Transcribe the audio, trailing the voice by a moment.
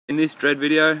In this dread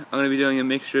video, I'm going to be doing a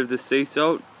mixture of the sea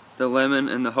salt, the lemon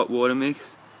and the hot water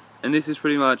mix. And this is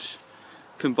pretty much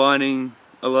combining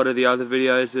a lot of the other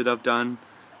videos that I've done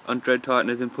on dread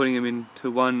tighteners and putting them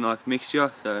into one like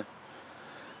mixture, so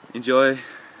enjoy.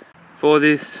 For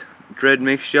this dread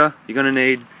mixture, you're going to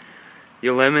need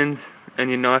your lemons and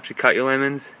your knife to cut your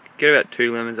lemons. Get about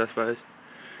 2 lemons I suppose.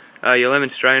 Your lemon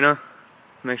strainer,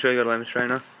 make sure you got a lemon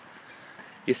strainer.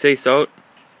 Your sea salt,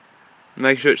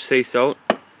 make sure it's sea salt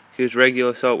because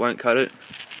regular salt won't cut it.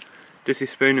 Just your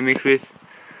spoon to mix with,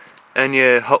 and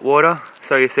your hot water,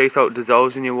 so your sea salt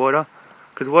dissolves in your water.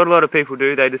 Because what a lot of people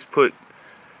do, they just put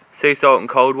sea salt in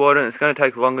cold water and it's going to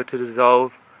take longer to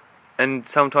dissolve, and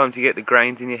sometimes you get the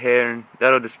grains in your hair and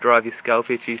that'll just drive your scalp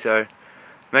itchy, so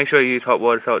make sure you use hot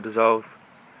water so it dissolves.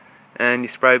 And your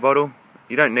spray bottle,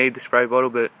 you don't need the spray bottle,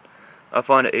 but I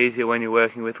find it easier when you're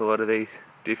working with a lot of these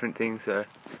different things, so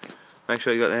make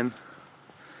sure you got them.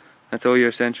 That's all your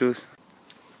essentials.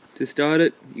 To start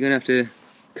it, you're going to have to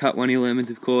cut one of your lemons,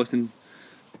 of course, and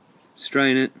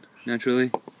strain it naturally.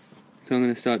 So I'm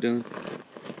going to start doing.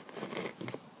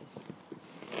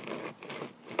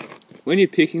 When you're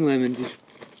picking lemons, you should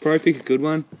probably pick a good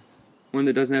one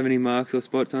that doesn't have any marks or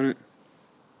spots on it.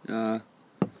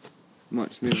 Might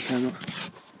just move the camera.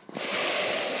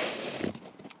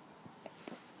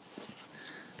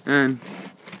 And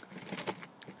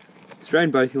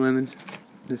strain both your lemons.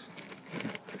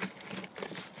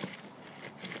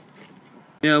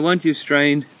 Now once you've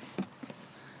strained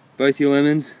both your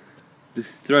lemons,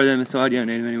 just throw them aside, you don't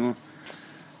need them anymore.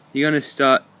 You're going to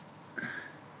start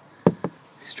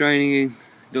straining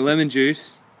the lemon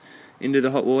juice into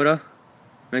the hot water.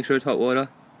 Make sure it's hot water.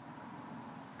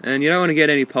 And you don't want to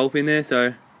get any pulp in there,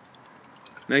 so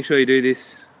make sure you do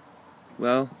this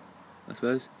well, I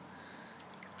suppose.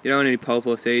 You don't want any pulp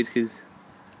or seeds because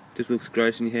it just looks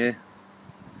gross in your hair.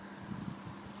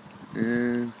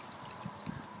 And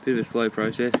bit of a slow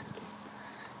process.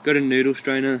 Got a noodle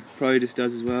strainer, probably just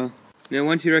does as well. Now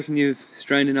once you reckon you've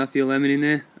strained enough of your lemon in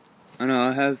there, I know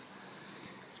I have,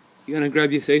 you're going to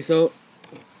grab your sea salt.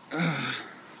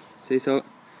 Sea salt.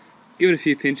 Give it a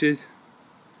few pinches.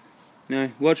 Now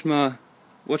watch my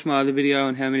other video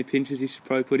on how many pinches you should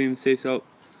probably put in with sea salt.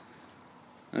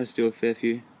 I just do a fair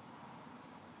few.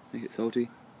 Make it salty.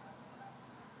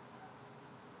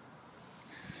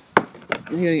 Then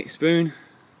you're going to get your spoon.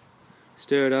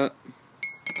 Stir it up.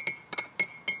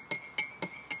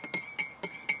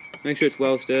 Make sure it's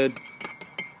well stirred.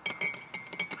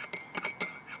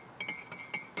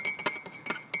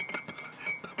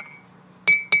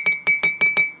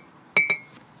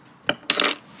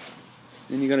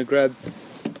 Then you're gonna grab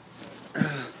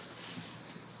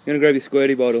your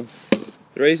squirty bottle.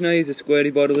 The reason I use a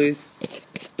squirty bottle is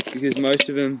because most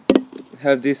of them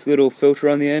have this little filter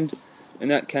on the end,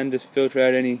 and that can just filter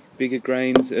out any bigger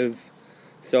grains of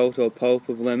salt or pulp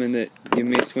of lemon that you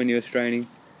miss when you're straining.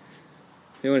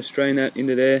 You want to strain that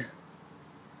into there.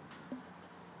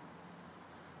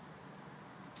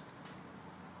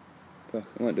 Fuck,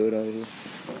 I might do it over here.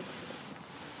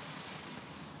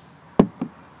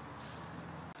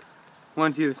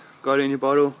 Once you've got it in your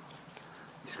bottle,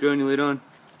 you screw your lid on.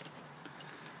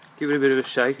 Give it a bit of a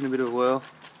shake and a bit of a whirl.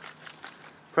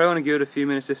 Probably want to give it a few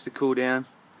minutes just to cool down,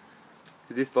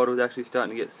 because this bottle is actually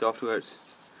starting to get soft where it's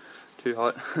too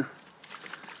hot.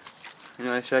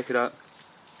 Anyway, shake it up.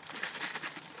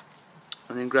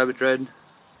 And then grab a dread. You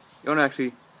want to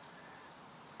actually,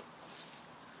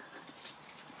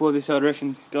 for this I'd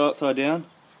reckon, go upside down,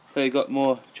 so you've got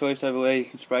more choice over where you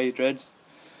can spray your dreads.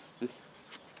 Just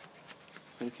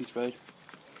get a few sprayed.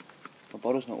 My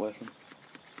bottle's not working.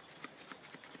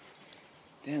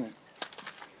 Damn it.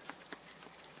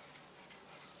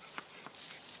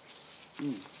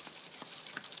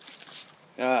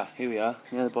 Ah, here we are.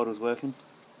 Now the bottle's working.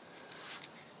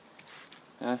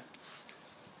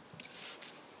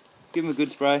 Give them a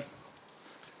good spray.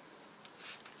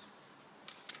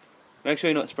 Make sure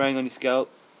you're not spraying on your scalp,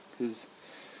 because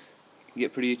it can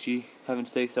get pretty itchy having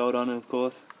sea salt on it, of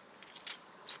course.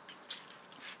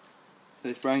 So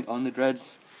you're spraying on the dreads.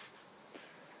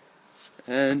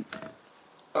 And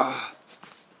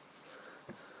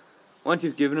once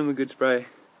you've given them a good spray,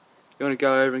 you want to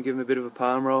go over and give them a bit of a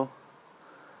palm roll.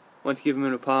 Once you give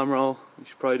them a palm roll, you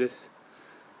should probably just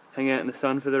hang out in the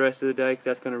sun for the rest of the day, because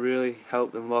that's going to really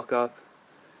help them lock up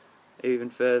even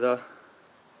further.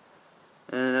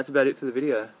 And that's about it for the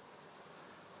video.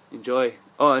 Enjoy.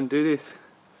 Oh, and do this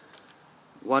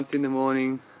once in the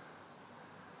morning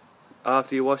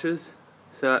after your washes,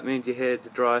 so that means your hair is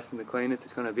the driest and the cleanest.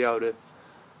 It's going to be able to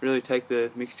really take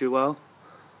the mixture well.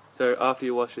 So after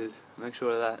your washes, make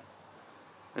sure of that.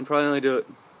 And probably only do it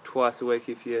twice a week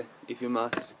if you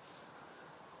must.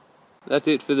 That's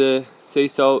it for the sea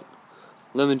salt,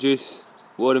 lemon juice,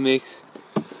 water mix.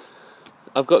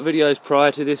 I've got videos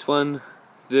prior to this one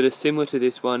that are similar to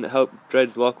this one that help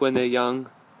dreads lock when they're young,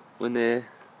 when they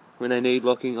need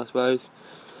locking, I suppose.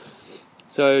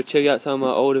 So check out some of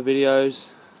my older videos.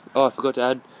 Oh, I forgot to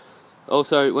add.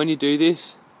 Also, when you do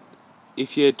this,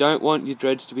 if you don't want your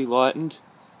dreads to be lightened,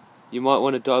 you might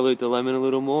want to dilute the lemon a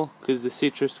little more, because the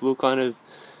citrus will kind of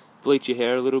bleach your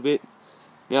hair a little bit.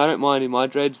 Now I don't mind in my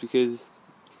dreads because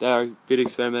they are a bit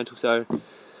experimental, so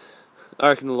I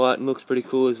reckon the lighten looks pretty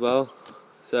cool as well.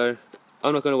 So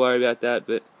I'm not going to worry about that,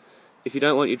 but if you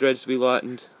don't want your dreads to be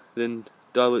lightened, then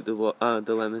dilute the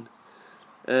lemon.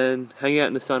 And hang out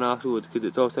in the sun afterwards, because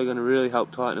it's also going to really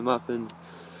help tighten them up, and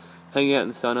hanging out in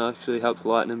the sun actually helps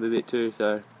lighten them a bit too.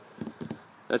 So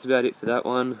that's about it for that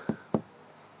one.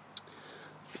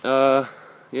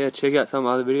 Yeah, check out some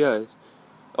other videos.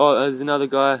 Oh, there's another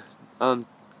guy,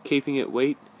 Keeping It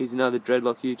Wheat. He's another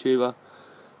dreadlock YouTuber,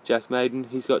 Jack Maiden.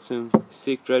 He's got some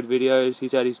sick dread videos.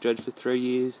 He's had his dreads for 3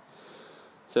 years.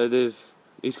 So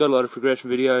he's got a lot of progression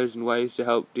videos and ways to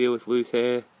help deal with loose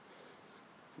hair.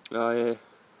 Oh yeah,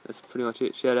 that's pretty much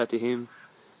it. Shout out to him,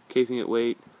 Keeping It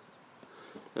Wheat.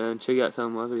 And check out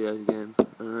some of my videos again. I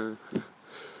don't know.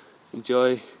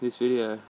 Enjoy this video.